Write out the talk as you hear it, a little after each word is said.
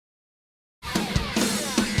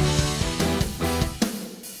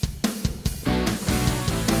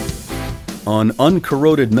On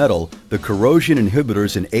uncorroded metal, the corrosion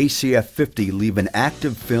inhibitors in ACF 50 leave an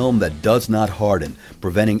active film that does not harden,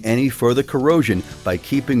 preventing any further corrosion by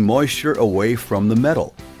keeping moisture away from the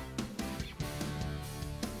metal.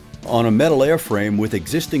 On a metal airframe with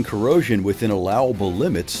existing corrosion within allowable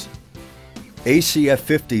limits, ACF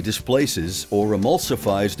 50 displaces or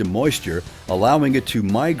emulsifies the moisture, allowing it to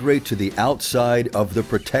migrate to the outside of the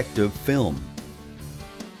protective film.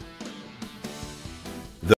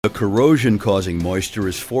 The corrosion-causing moisture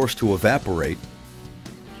is forced to evaporate,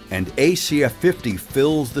 and ACF 50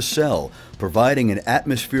 fills the cell, providing an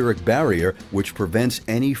atmospheric barrier which prevents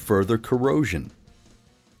any further corrosion.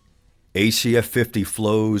 ACF 50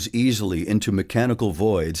 flows easily into mechanical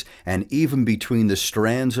voids and even between the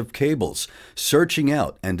strands of cables, searching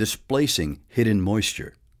out and displacing hidden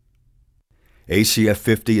moisture. ACF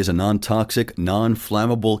 50 is a non-toxic,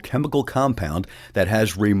 non-flammable chemical compound that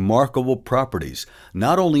has remarkable properties,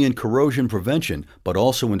 not only in corrosion prevention, but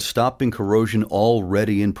also in stopping corrosion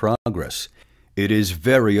already in progress. It is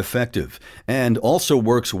very effective and also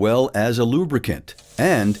works well as a lubricant,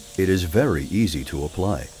 and it is very easy to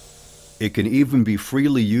apply. It can even be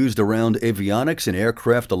freely used around avionics and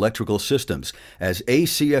aircraft electrical systems, as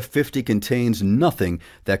ACF 50 contains nothing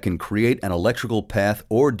that can create an electrical path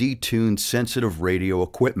or detune sensitive radio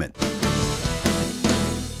equipment.